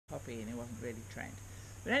puppy and he wasn't really trained.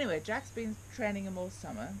 But anyway, Jack's been training him all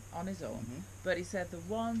summer on his own. But he said the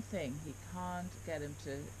one thing he can't get him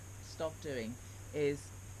to stop doing is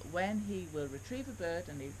when he will retrieve a bird,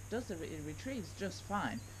 and he retrieves just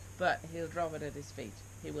fine, but he'll drop it at his feet.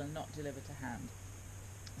 He will not deliver to hand.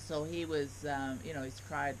 So he was, he's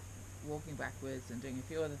tried walking backwards and doing a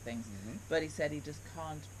few other things, but he said he just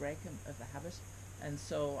can't break him of the habit. And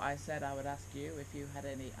so I said I would ask you if you had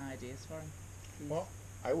any ideas for him, please. Well,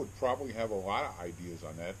 I would probably have a lot of ideas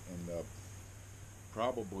on that, and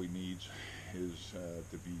probably needs is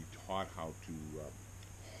to be taught how to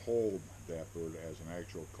hold that bird as an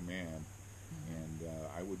actual command, and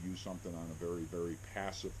I would use something on a very, very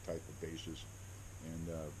passive type of basis. And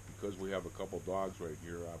because we have a couple dogs right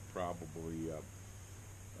here, I'll probably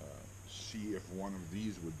see if one of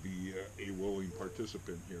these would be a willing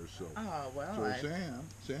participant here. So,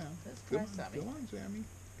 Sam, come on, Sammy.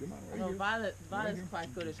 Come on, right here. Violet's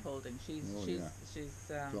quite good at holding.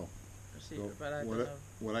 But I don't know.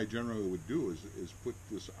 What I generally would do is put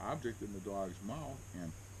this object in the dog's mouth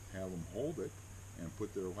and have them hold it and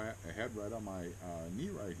put their head right on my knee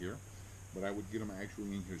right here. But I would get them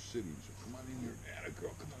actually in here sitting. So come on in here, Atta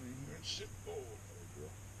girl. Come on in here and sit. Oh,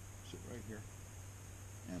 girl, sit right here.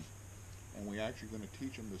 And we're actually going to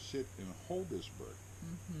teach them to sit and hold this bird.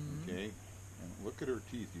 Okay. And look at her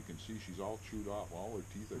teeth. You can see she's all chewed off. All her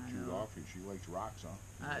teeth are chewed off here. She likes rocks, huh?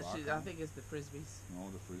 I think it's the frisbees. No,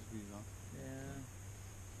 the frisbees, huh?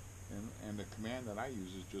 Yeah. And the command that I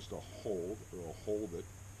use is just a hold, or a hold it.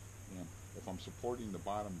 And if I'm supporting the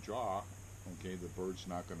bottom jaw, okay, the bird's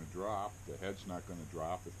not going to drop. The head's not going to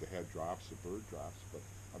drop. If the head drops, the bird drops. But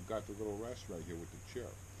I've got the little rest right here with the chair.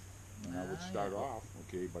 And I would start off,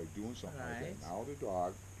 okay, by doing something like that. Now the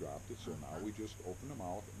dog dropped it, so now we just open the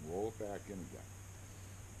mouth and roll it back in again.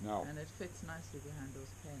 Now, and it fits nicely behind those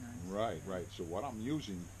canines. Right. So what I'm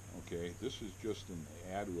using, okay, this is just an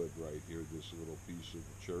adwood right here, this little piece of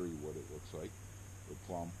cherry wood it looks like, or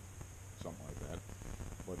plum, something like that.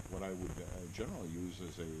 But what I would generally use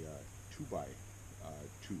is a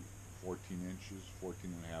 2x2, 14 inches, 14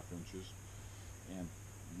 and a half inches. And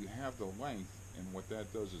you have the length, and what that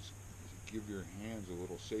does is give your hands a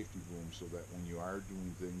little safety room so that when you are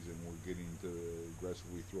doing things and we're getting to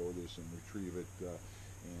aggressively throw this and retrieve it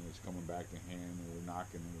and it's coming back to hand and we're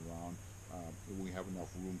knocking it around, we have enough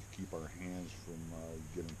room to keep our hands from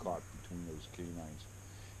getting caught between those canines.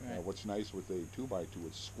 What's nice with a 2x2,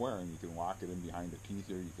 it's square, and you can lock it in behind the teeth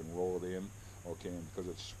here, you can roll it in, okay, and because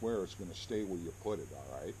it's square it's going to stay where you put it, all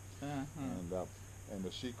right? And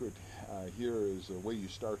the secret here is the way you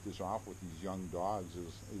start this off with these young dogs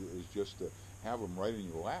is just to have them right in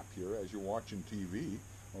your lap here as you're watching TV,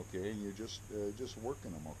 okay, and you're just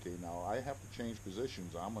working them, okay. Now I have to change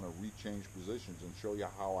positions. I'm going to re-change positions and show you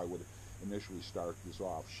how I would initially start this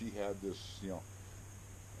off. She had this, 8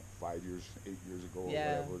 years ago, or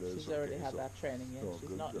whatever it is. She's already had that training.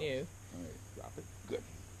 She's not new. All right, drop it. Good.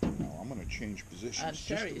 Now I'm going to change positions. And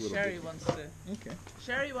Sherry wants to. Okay.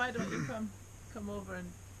 Sherry, why don't you come over and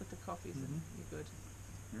put the coffees in? You're good.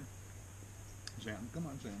 Here. Sam, come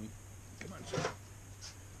on, Sammy. Come on, Sam.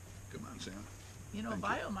 Come on, Sam.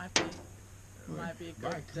 Vio might be a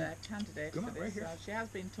good candidate for this. Right she has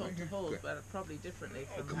been taught to hold, but probably differently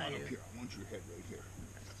from come on up here. I want your head right here.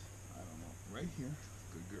 I don't know. Right here.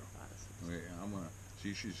 Good girl. Okay, I'm gonna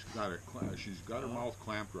see. She's got her mouth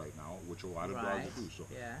clamped right now, which a lot of dogs do. So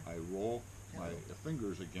I roll my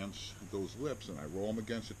fingers against those lips, and I roll them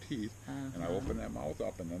against the teeth, and I open that mouth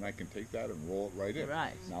up, and then I can take that and roll it right in.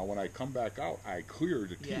 Now when I come back out, I clear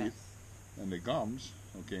the teeth and the gums,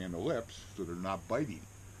 okay, and the lips, so they're not biting.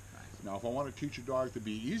 Now if I want to teach a dog to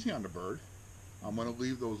be easy on the bird, I'm going to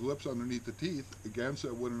leave those lips underneath the teeth against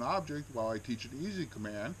with an object while I teach an easy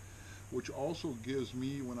command, which also gives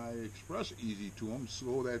me, when I express easy to them,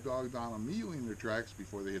 slow that dog down immediately in their tracks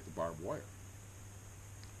before they hit the barbed wire.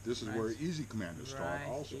 This is where easy command is taught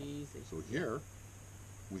also. So here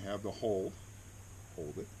we have the hold.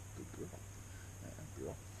 Hold it. Good girl. And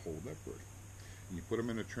girl, hold that bird. And you put them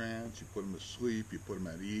in a trance, you put them to sleep, you put them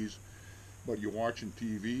at ease. But you're watching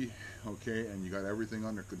TV, okay, and you got everything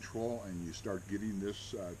under control, and you start getting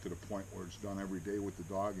this to the point where it's done every day with the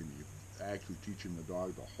dog, and you actually teaching the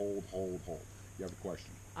dog to hold. You have a question?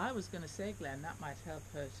 I was going to say, Glenn, that might help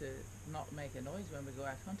her to not make a noise when we go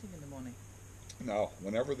out hunting in the morning. Now,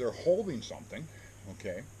 whenever they're holding something,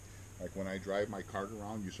 okay, like when I drive my cart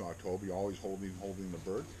around, you saw Toby always holding the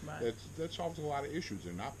bird. That solves a lot of issues.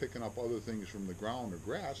 They're not picking up other things from the ground or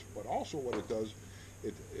grass, but also what it does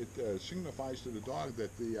it signifies to the dog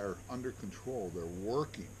that they are under control, they're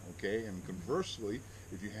working, okay? And conversely,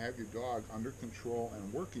 if you have your dog under control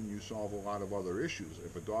and working, you solve a lot of other issues.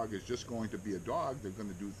 If a dog is just going to be a dog, they're going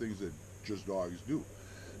to do things that just dogs do,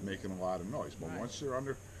 making a lot of noise. But once they're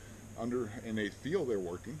under and they feel they're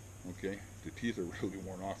working, okay, the teeth are really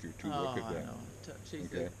worn off your tooth. Look at that. Okay,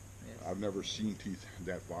 yes. I've never seen teeth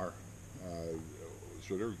that far.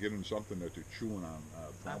 So they're getting something that they're chewing on.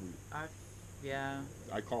 Probably. Yeah.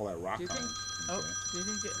 I call that rock hound. Okay. Do you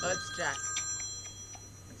think? It's Jack.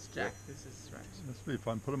 It's Jack. Yeah. This is right. This will be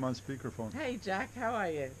fun. Put him on speakerphone. Hey, Jack. How are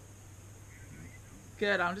you?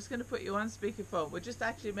 Good. I'm just going to put you on speakerphone. We're just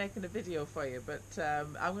actually making a video for you, but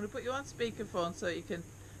I'm going to put you on speakerphone so you can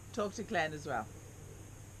talk to Glenn as well.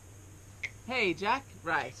 Hey, Jack.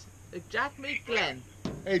 Right. Jack, meet Glenn.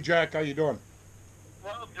 Hey, Jack. How you doing?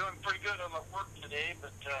 Well, I'm doing pretty good. I'm at work today,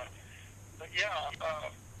 but yeah,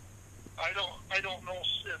 I don't know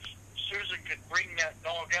if Susan could bring that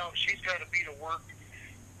dog out. She's got to be to work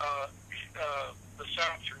this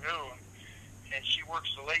afternoon, and she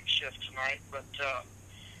works the late shift tonight. But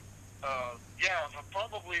yeah,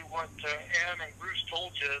 probably what Ann and Bruce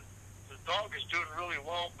told you, the dog is doing really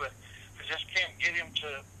well, but I just can't get him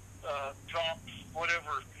to drop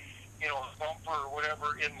whatever, a bumper or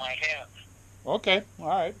whatever in my hand. Okay, all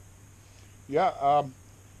right. Yeah,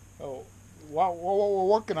 what we're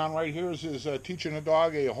working on right here is teaching a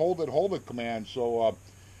dog a hold it command. So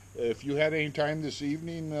if you had any time this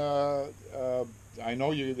evening, I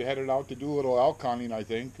know you headed out to do a little elk hunting, I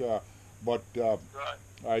think, but right.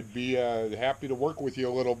 I'd be happy to work with you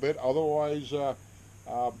a little bit. Otherwise, you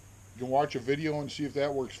can watch a video and see if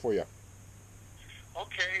that works for you.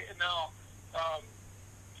 Okay, now,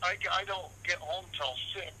 I don't get home till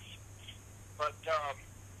 6. But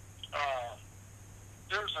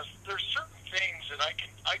there's certain things that I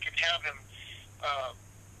can have him,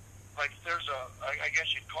 like there's I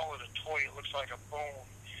guess you'd call it a toy. It looks like a bone,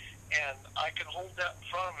 and I can hold that in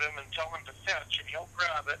front of him and tell him to fetch, and he'll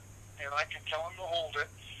grab it, and I can tell him to hold it,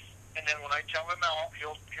 and then when I tell him out,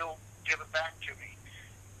 he'll give it back to me.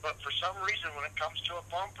 But for some reason, when it comes to a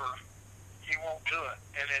bumper, he won't do it,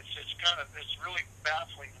 and it's really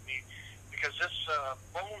baffling to me because this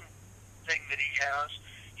bone thing that he has,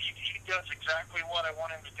 he does exactly what I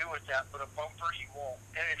want him to do with that, but a bumper he won't.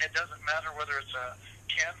 And it doesn't matter whether it's a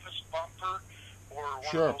canvas bumper or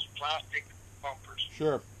one of those plastic bumpers.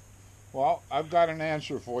 Sure. Well, I've got an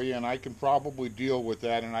answer for you, and I can probably deal with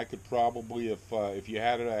that, and I could probably, if you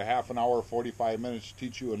had it a half an hour, 45 minutes,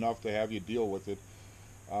 teach you enough to have you deal with it.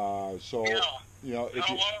 So, yeah. If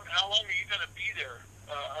how long are you going to be there?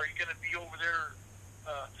 Are you going to be over there?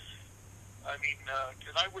 I mean,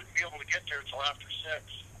 because I wouldn't be able to get there until after 6.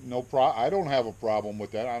 No I don't have a problem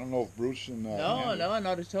with that. I don't know if Bruce and no,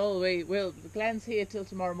 not at all. Glenn's here till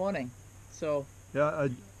tomorrow morning, so. Yeah,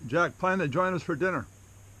 Jack, plan to join us for dinner.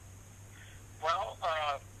 Well,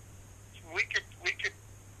 we could,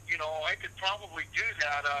 I could probably do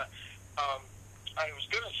that. I was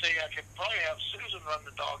going to say I could probably have Susan run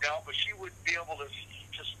the dog out, but she wouldn't be able to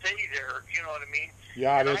stay there. You know what I mean?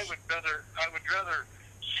 Yeah, and I would rather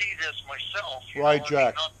see this myself. Right,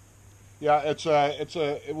 Jack. Yeah,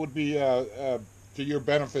 it would be to your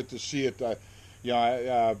benefit to see it.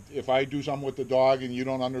 If I do something with the dog and you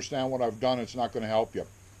don't understand what I've done, it's not going to help you.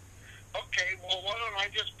 Okay, well, why don't I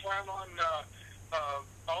just plan on?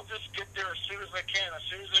 I'll just get there as soon as I can. As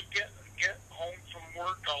soon as I get home from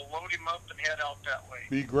work, I'll load him up and head out that way.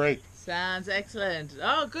 Be great. Sounds excellent.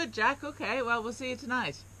 Oh, good, Jack. Okay, well, we'll see you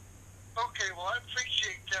tonight. Okay, well, I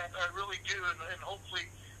appreciate that. I really do, and hopefully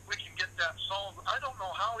we can get that solved. I don't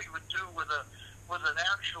know how he would do with an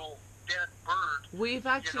actual dead bird. We've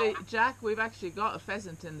actually, Jack, we've actually got a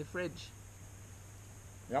pheasant in the fridge.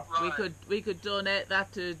 Yep. Right. We could donate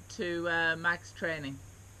that to Max Training.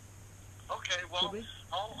 Okay, well,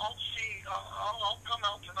 I'll see. I'll come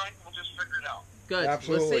out tonight and we'll just figure it out. Good.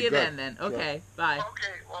 Absolutely. We'll see you good. then. Sure. Okay. Bye.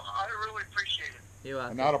 Okay. Well, I really appreciate it. You're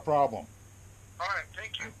welcome. Not a problem. All right.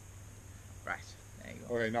 Thank you. Right. There you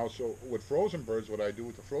go. Okay. Now, so with frozen birds, what I do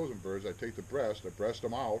with the frozen birds, I take the breast, I breast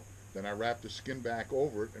them out, then I wrap the skin back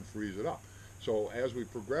over it and freeze it up. So as we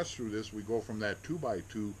progress through this, we go from that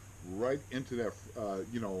 2x2 right into that,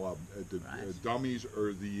 dummies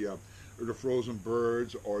or the frozen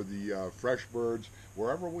birds or the fresh birds.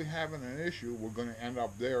 Wherever we're having an issue, we're going to end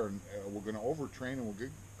up there, and we're going to overtrain, and we're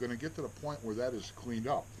going to get to the point where that is cleaned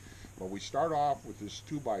up. But we start off with this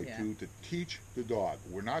 2x2 to teach the dog.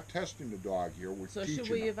 We're not testing the dog here. We're teaching. So should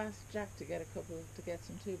we have asked Jack to get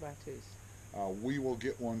some 2x2s? We will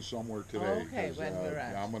get one somewhere today. Okay, when we're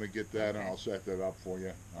at. I'm going to get that, and I'll set that up for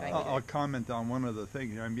you. I'll comment on one other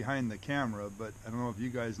thing here. I'm behind the camera, but I don't know if you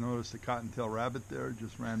guys noticed the cottontail rabbit there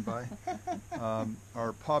just ran by.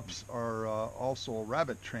 Our pups are also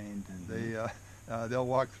rabbit trained. They'll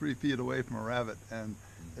walk 3 feet away from a rabbit and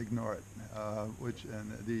ignore it.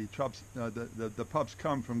 The pups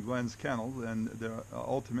come from Glenn's kennels, and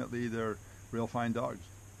ultimately they're real fine dogs.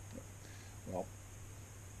 Well,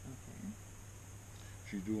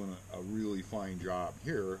 she's doing a really fine job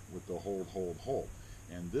here with the hold.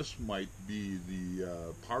 And this might be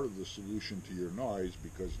the part of the solution to your noise,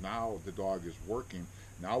 because now the dog is working.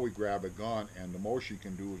 Now we grab a gun, and the most she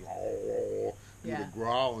can do is do the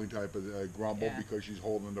growling type of grumble because she's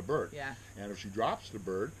holding the bird. Yeah. And if she drops the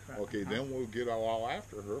bird, then we'll get all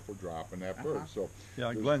after her for dropping that bird. So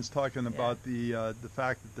Glenn's talking about the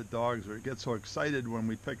fact that the dogs get so excited when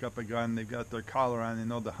we pick up a gun. They've got their collar on. They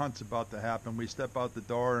know the hunt's about to happen. We step out the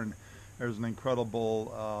door, and there's an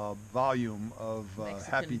incredible volume of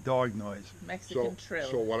happy dog noise. Mexican trill.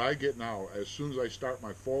 So what I get now, as soon as I start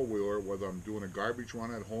my four-wheeler, whether I'm doing a garbage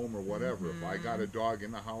run at home or whatever, if I got a dog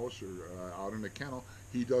in the house or out in the kennel,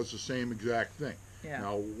 he does the same exact thing. Yeah.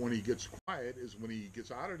 Now, when he gets quiet is when he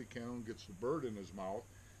gets out of the kennel and gets the bird in his mouth.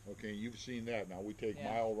 Okay, you've seen that. Now, we take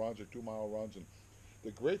mile runs or 2 mile runs, and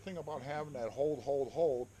the great thing about having that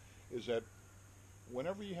hold is that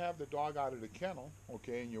whenever you have the dog out of the kennel,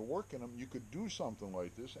 okay, and you're working them, you could do something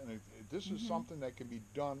like this, and this is something that can be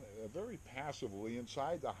done very passively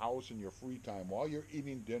inside the house in your free time, while you're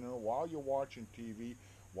eating dinner, while you're watching TV,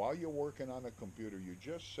 while you're working on the computer. You're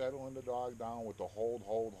just settling the dog down with the hold.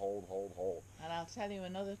 And I'll tell you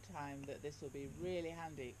another time that this will be really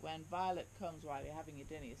handy. When Violet comes while you're having your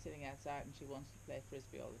dinner, you're sitting outside and she wants to play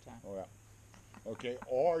frisbee all the time. Oh, yeah. Okay,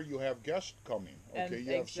 or you have guests coming. Okay,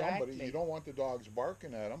 you have somebody. You don't want the dogs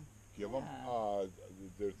barking at them. Give them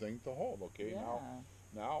their thing to hold. Okay,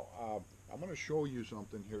 now I'm going to show you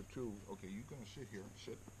something here too. Okay, you're going to sit here,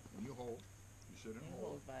 sit, and you hold. You sit and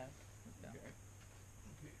hold. Okay. Okay.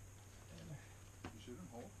 And you sit and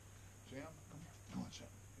hold. Sam, come here. Come on, Sam.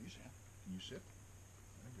 Hey, Sam. Can you sit?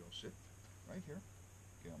 There you go. Sit right here.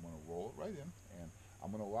 Okay, I'm going to roll it right in, and I'm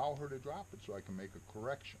going to allow her to drop it so I can make a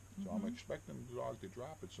correction. So I'm expecting the dog to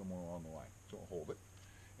drop it somewhere along the line. So I'll hold it.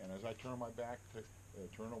 And as I turn my back to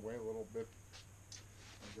turn away a little bit,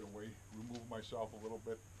 I get away, remove myself a little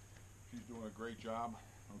bit. She's doing a great job.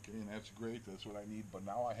 Okay, and that's great. That's what I need. But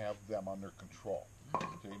now I have them under control.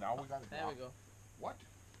 Okay, now we got to drop. There we go. What?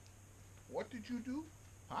 What did you do?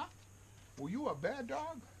 Huh? Were you a bad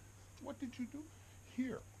dog? What did you do?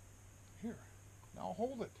 Here. Here. Now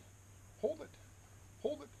hold it. Hold it.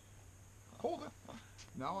 Hold it. Hold it.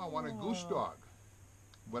 Now I want a goose dog.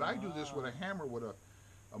 But I do this with a hammer with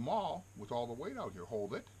a maul with all the weight out here.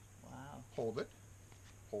 Hold it. Wow. Hold it.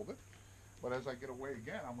 Hold it. But as I get away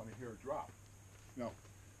again, I'm going to hear it drop. Now,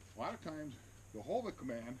 a lot of times, the hold it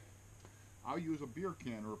command, I'll use a beer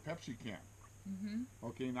can or a Pepsi can.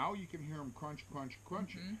 Okay, now you can hear them crunch, crunch,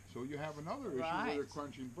 crunching. So you have another issue where they're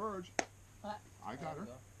crunching birds. I got her.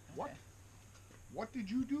 Okay. What? What did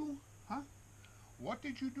you do? Huh? What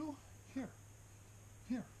did you do? Here.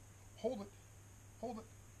 Here. Hold it. Hold it.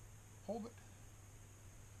 Hold it.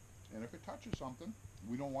 And if it touches something,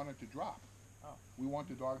 we don't want it to drop. We want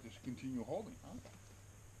the dog to continue holding.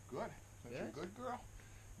 Good. That's a good girl.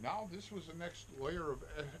 Now this was the next layer of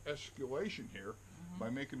escalation here by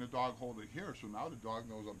making the dog hold it here. So now the dog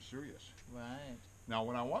knows I'm serious. Right. Now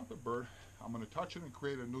when I want the bird, I'm going to touch it and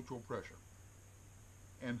create a neutral pressure.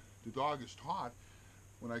 And the dog is taught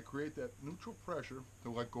when I create that neutral pressure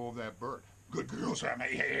to let go of that bird. Good girl, Sam.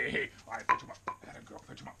 Hey, hey, hey, hey. All right, fetch him up. That girl,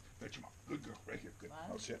 fetch him up. Fetch him up. Good girl. Right here. Good.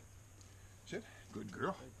 Now sit. Sit. Good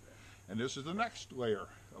girl. And this is the next layer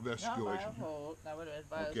of escalation.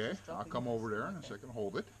 Okay, I'll come over there in a second.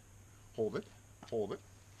 Hold it. Hold it. Hold it.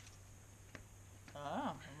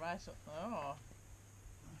 Oh, right. Oh.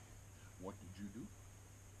 What did you do?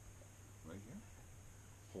 Right here.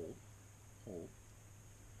 Hold. Hold.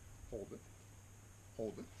 Hold it.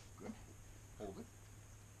 Hold it. Good. Hold it.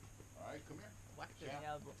 All right, come here. Whack the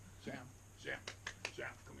elbow. Sam. Sam.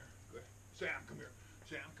 Sam, come here. Good. Sam, come here.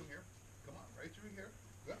 Sam, come here. Come on, right through here.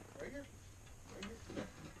 Good. Right here. Right here. Good.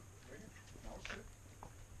 Right here. Now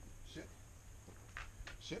sit.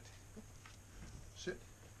 Sit. Sit.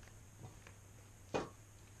 Sit.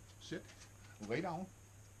 Sit. Lay down.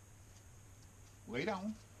 Lay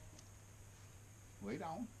down. Lay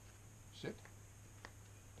down. Sit.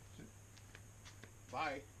 Sit.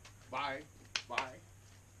 Bye. Bye. Bye.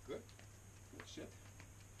 Good. Good. Sit.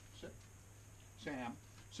 Sit. Sam.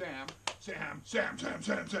 Sam. Sam. Sam. Sam.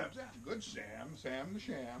 Sam. Sam. Sam. Good. Sam. Sam the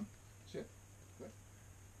sham. Sit. Good.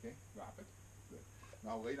 Okay, drop it. Good.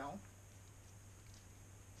 Now lay down.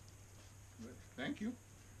 Good. Thank you.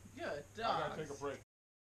 Good I dogs. gotta take a break.